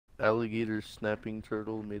alligator snapping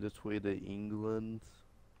turtle made its way to England?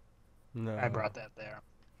 No. I brought that there.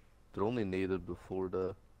 They're only native to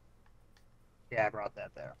Florida. Yeah, I brought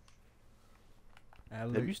that there.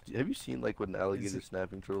 Have you seen like what an alligator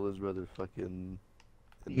snapping turtle is? Rather fucking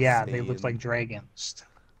Yeah, they look insane. like dragons.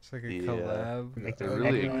 It's like a Yeah. collab. Like They're their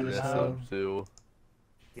really neck and aggressive stuff. too.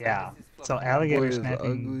 Yeah. So alligator Boy is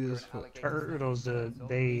snapping ugly as fuck. turtles,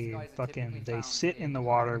 they sit in the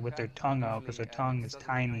water with their tongue out because their tongue is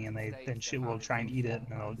tiny, and then shit will try and eat it,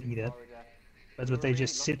 and they'll eat it. But they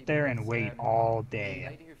just sit there and wait all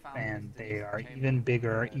day, and they are even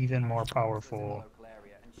bigger, even more powerful,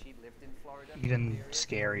 even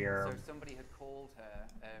scarier.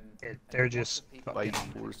 They're just Bite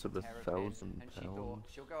fucking, force of 1,000 pounds.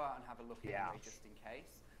 She'll go out and have a look yeah. anyway, just in case.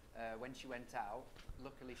 When she went out,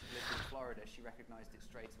 luckily she lived in Florida, she recognized it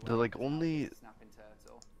straight away. They're like only. Snapping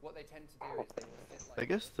turtle. What they tend to do is they will fit, like, I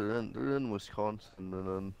guess they're in Wisconsin and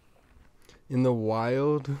then In the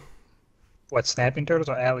wild? What, snapping turtles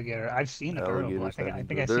or alligator? I've seen a turtle. Alligator I think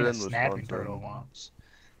snapping I've turtle. seen They're a in snapping Wisconsin. turtle once.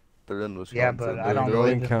 they're in Wisconsin. Yeah, but I don't They'll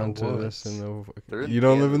live in the encounter this woods. in the. They're in You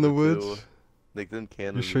don't live in the Canada, woods? too. Like they're in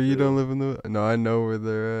Canada. You sure you too. don't live in the? No, I know where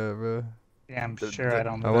they're at, bro. Yeah, I'm They're- sure I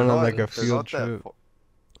don't. I live went in on the like a woods. They're field not that trip. far.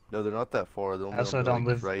 No, they're not that far. They're only I also on the, don't like,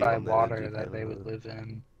 live right by on the water edge of that they would Canada. live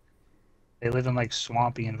in. They live in like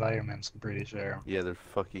swampy environments, I'm pretty sure. Yeah, they're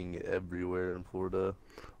fucking everywhere in Florida.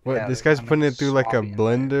 What? Yeah, This they're guy's kind of putting it through like a swampy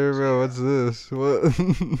blender, bro. What's environments, this?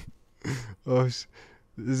 What? Oh,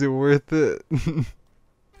 is it worth it?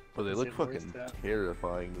 But they Is look it worth fucking that?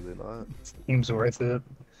 terrifying, do they not? Seems worth it.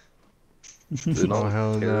 They're not Oh,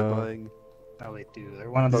 hell no. terrifying. No, they do.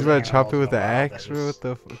 They're one of He's those about to chop animals it in with the the wild axe, that bro. is What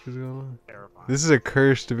the fuck is going on? terrifying. This is a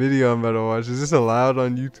cursed video I'm about to watch. Is this allowed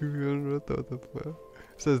on YouTube? What the fuck? It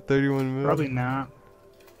says 31 mil. Probably not.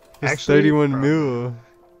 It's Actually, 31 probably. mil.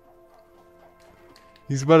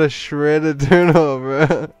 He's about to shred a turtle,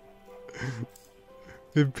 bro.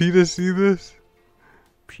 Did Peter see this?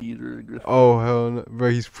 Peter Griffin. Oh hell no, bro!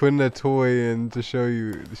 He's putting a toy in to show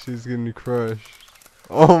you. She's getting crushed.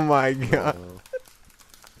 Oh my god.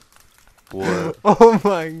 What? Oh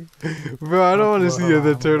my, bro! I don't want to see Hold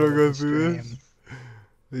the on, turtle I'm go gonna through this. stream.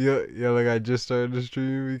 Yeah, like I just started the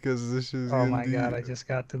stream because this is. Oh my god, I just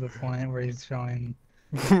got to the point where he's showing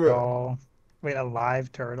Bro. all. Wait, a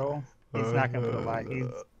live turtle? He's not gonna put a live.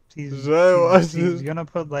 He's Should I watch he's this? gonna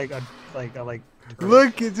put like a turtle.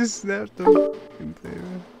 Look, it just snapped the fucking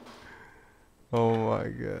thing. Oh my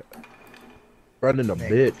god. Running a Nick,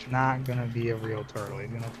 bitch. It's not gonna be a real turtle. He's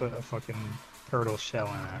gonna put a fucking turtle shell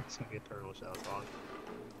in it. It's gonna be a turtle shell. It's all.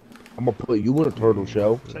 I'm gonna put you in a turtle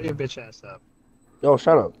shell. Shut your bitch ass up. Yo,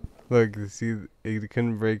 shut up. Look, see, it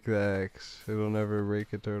couldn't break the axe. It'll never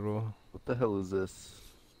break a turtle. What the hell is this?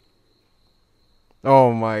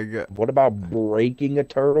 Oh my god. What about breaking a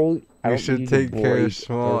turtle? I You don't should need to take care break a of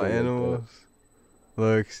small turtle like that. animals.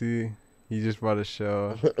 Look, see? He just bought a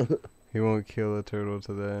shell. He won't kill a turtle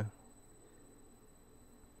today.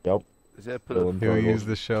 Yep. Is that put Killing a He'll turtles. use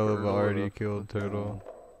the shell of an turtle already in a killed turtle.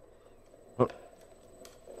 What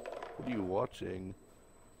are you watching?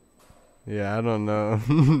 Yeah, I don't know.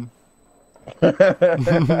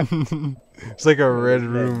 It's like a red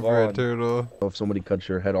room for a gone. turtle. If somebody cuts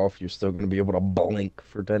your head off, you're still gonna be able to blink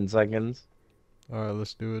for 10 seconds. Alright,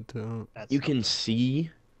 let's do it too. That's You can see,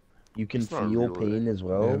 you can It's not feel real, pain as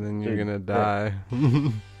well. And then you're Dude, gonna die.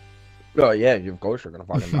 Oh yeah, of course you're gonna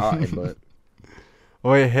fucking die, but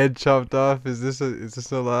Oh wait, head chopped off. Is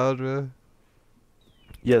this allowed, bro?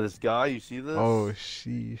 Yeah, this guy, you see this? Oh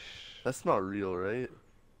sheesh. That's not real, right?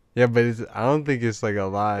 Yeah, but I don't think it's like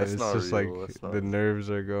alive. That's It's not just real, like that's not the real. nerves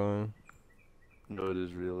are going. No, it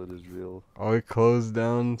is real, it is real. Oh, it closed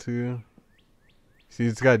down too. See,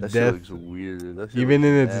 it's got That shit death. looks weird. That shit Even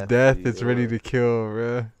in looks its death, nasty, it's ready yo. to kill,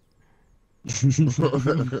 bruh.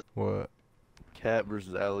 What? Cat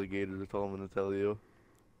versus alligator, that's all I'm gonna tell you.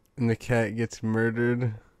 And the cat gets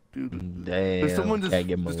murdered. Dude, damn, there's someone can't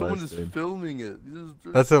get there's someone just molested. filming it.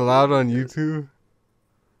 That's allowed on YouTube?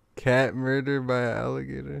 Cat murder by an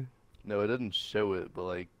alligator? No, it doesn't show it, but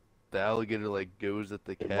like the alligator like goes at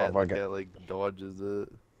the cat, and the motherfucker. cat like dodges it.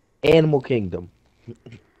 Animal Kingdom.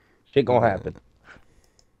 Shit gonna happen.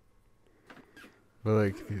 But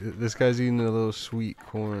like, this guy's eating a little sweet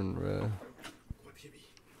corn, bruh.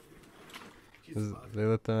 They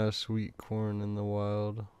let them have sweet corn in the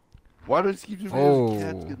wild. Why does he keep doing Oh. this?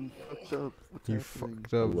 Cat's getting fucked up. What's You happening?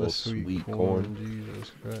 fucked up little the sweet, sweet corn. corn.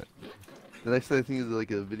 Jesus Christ. The next thing I think is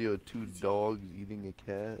like a video of two dogs eating a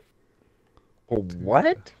cat. Oh, what?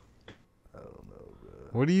 I don't know, bro.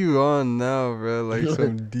 What are you on now, bro? Like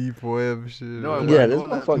some deep web shit. No, I bro. Yeah, I this go on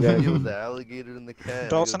that motherfucker- video with the alligator and the cat.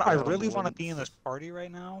 Dawson, I go down really want to be in once. this party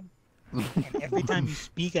right now. And every time you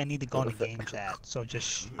speak, I need to go into game chat. So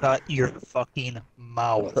just shut your fucking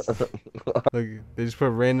mouth. Like they just put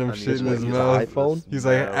random I need shit in to his use mouth. iPhone? He's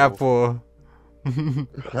like No. apple.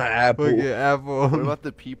 Apple. Look at apple. What about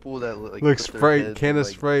the people that like Look, put their Sprite, heads can in, of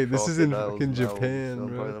like, Sprite. This is in crocodiles' fucking mouths? You know Japan, what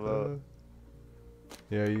I'm talking about? bro.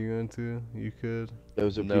 Yeah, you going to? You could.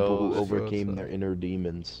 Those are No, people who that's overcame awesome. their inner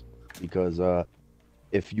demons. Because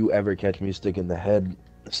if you ever catch me sticking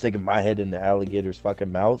my head in the alligator's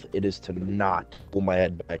fucking mouth, it is to not pull my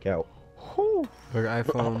head back out. Look,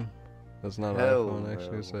 iPhone. That's not an Hell iPhone,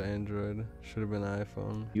 actually. It's an no. Android. Should have been an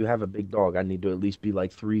iPhone. You have a big dog. I need to at least be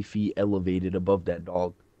like 3 feet elevated above that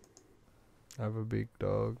dog. I have a big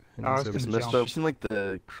dog. And I he's was a It's gonna bitch. messed jump. up. You seen like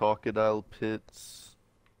the crocodile pits?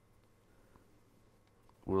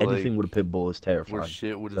 Where Anything like with a pit bull is where terrifying.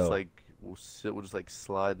 shit would So- just like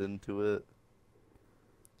slide into it.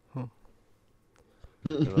 Huh.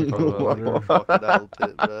 You know what I'm talking about? Crocodile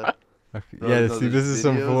pit, bruh. No, Yeah, no, see, this there's is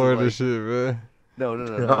some videos of, Florida like- shit, bro. No, no,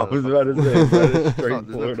 no, no. I no, was fuck- about to say, that is It's straight not,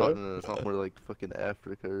 there's no, Florida. no, it's not more like fucking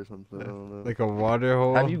Africa or something. I don't know. Like a water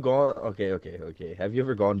hole. Have you gone? Okay. Have you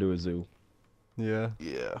ever gone to a zoo? Yeah.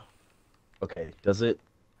 Yeah. Okay. Does it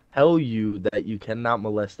tell you that you cannot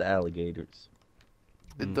molest the alligators?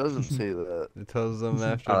 It doesn't say that. It tells them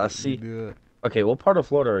after I you see. do it. Okay, what part of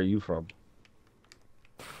Florida are you from?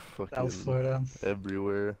 Fucking South Florida.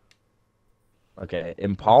 everywhere. Okay,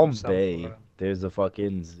 in Palm South Bay, Florida. there's a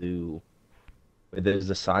fucking zoo. Where there's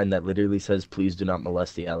a sign that literally says, "Please do not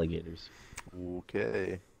molest the alligators."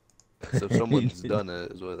 Okay. So someone's done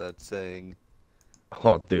it, is what that's saying.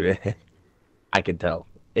 Oh, dude, I can tell.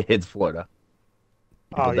 It's Florida.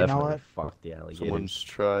 Oh, People you know definitely what? fuck the alligators. Someone's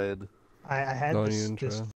tried. I had Don't this even this try.